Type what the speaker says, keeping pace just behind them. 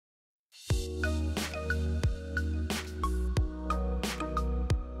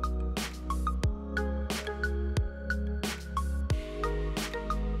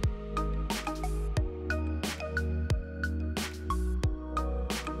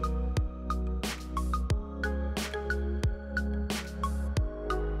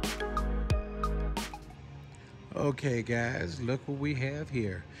Okay guys, look what we have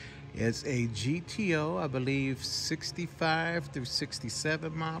here. It's a GTO, I believe 65 through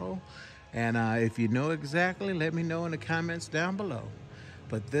 67 model. And if you know exactly, let me know in the comments down below.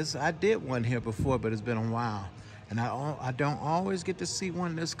 But this, I did one here before, but it's been a while. And I don't always get to see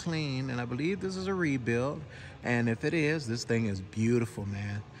one this clean. And I believe this is a rebuild. And if it is, this thing is beautiful,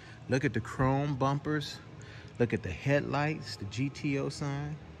 man. Look at the chrome bumpers. Look at the headlights, the GTO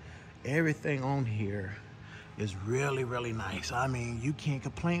sign. Everything on here is really, really nice. I mean, you can't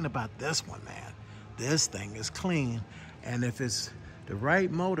complain about this one, man. This thing is clean. And if it's the right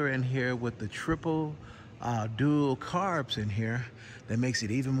motor in here with the triple dual carbs in here, that makes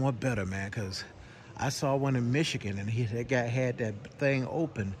it even more better, man. Because I saw one in Michigan and that guy had that thing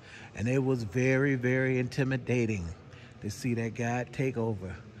open and it was very, very intimidating to see that guy take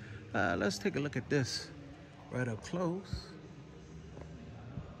over. Let's take a look at this right up close.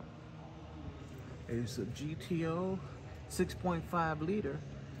 It's a GTO 6.5 liter.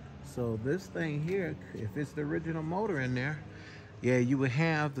 So this thing here, if it's the original motor in there, yeah, you would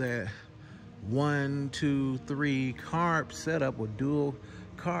have that 1, 2, 3 carb setup with dual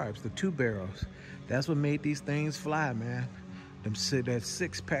carbs, the 2 barrels. That's what made these things fly, man. That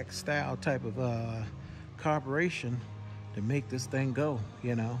 6-pack style type of carburation to make this thing go,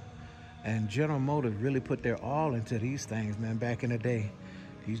 you know. And General Motors really put their all into these things, man, back in the day.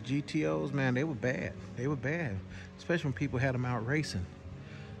 These GTOs, man, they were bad. They were bad, especially when people had them out racing.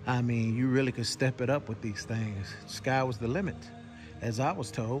 I mean, you really could step it up with these things. Sky was the limit, as I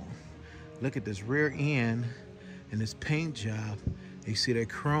was told. Look at this rear end and this paint job. You see that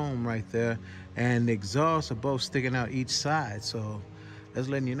chrome right there, and the exhausts are both sticking out each side. So that's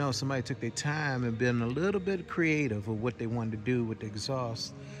letting you know somebody took their time and been a little bit creative of what they wanted to do with the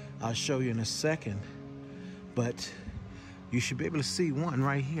exhaust. I'll show you in a second, but you should be able to see one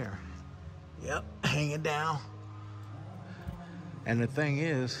right here. Yep, hanging down. And the thing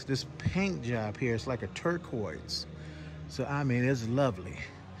is, this paint job here is like a turquoise. So, I mean, it's lovely.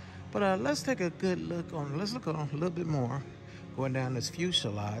 But let's take a good look on, let's look on a little bit more, going down this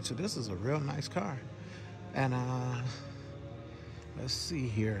fuselage. So this is a real nice car. And let's see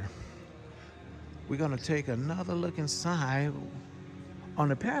here. We're gonna take another look inside on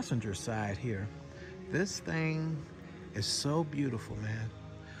the passenger side here. This thing is so beautiful, man.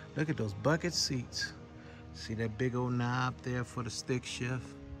 Look at those bucket seats. See that big old knob there for the stick shift?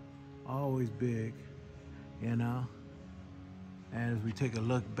 Always big, you know? And as we take a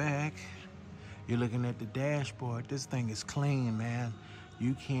look back, you're looking at the dashboard. This thing is clean, man.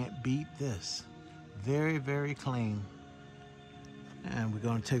 You can't beat this. Very, very clean. And we're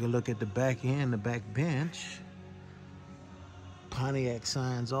gonna take a look at the back end, the back bench. Pontiac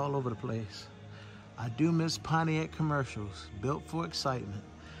signs all over the place. I do miss Pontiac commercials, built for excitement.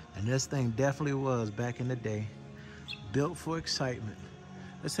 And this thing definitely was back in the day. Built for excitement.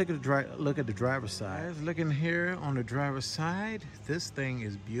 Let's take a look at the driver's side. Looking here on the driver's side, this thing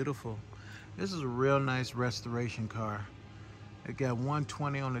is beautiful. This is a real nice restoration car. It got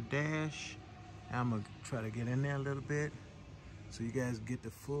 120 on the dash. I'm gonna try to get in there a little bit so you guys get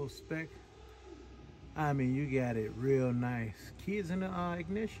the full spec. I mean, you got it real nice. Key is in the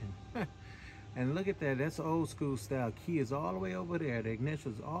ignition. And look at that, that's old school style. Key is all the way over there. The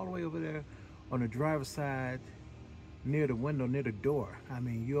ignition is all the way over there on the driver's side, near the window, near the door. I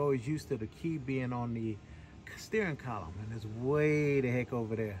mean, you're always used to the key being on the steering column, and it's way the heck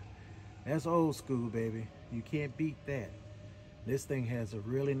over there. That's old school, baby. You can't beat that. This thing has a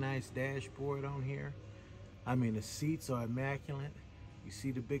really nice dashboard on here. I mean, the seats are immaculate. You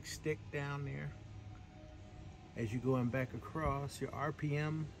see the big stick down there. As you're going back across, your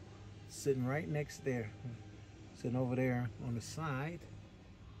RPM sitting right next there, sitting over there on the side.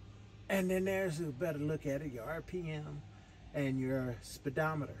 And then there's a better look at it, your RPM and your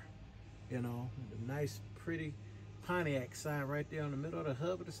speedometer. You know, the nice, pretty Pontiac sign right there in the middle of the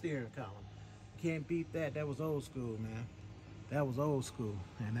hub of the steering column. Can't beat that. That was old school, man. That was old school.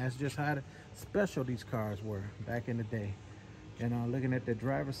 And that's just how special these cars were back in the day. You know, looking at the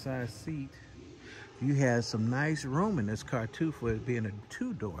driver's side seat, you had some nice room in this car too for it being a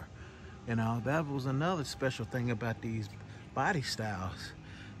 2-door. You know, that was another special thing about these body styles.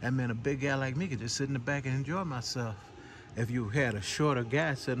 That meant a big guy like me could just sit in the back and enjoy myself. If you had a shorter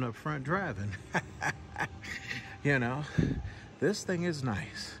guy sitting up front driving. You know, this thing is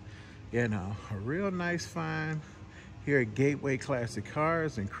nice. You know, a real nice find here at Gateway Classic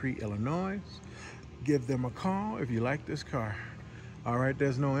Cars in Crete, Illinois. Give them a call if you like this car. All right,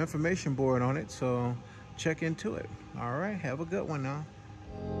 there's no information board on it, so check into it. All right, have a good one now.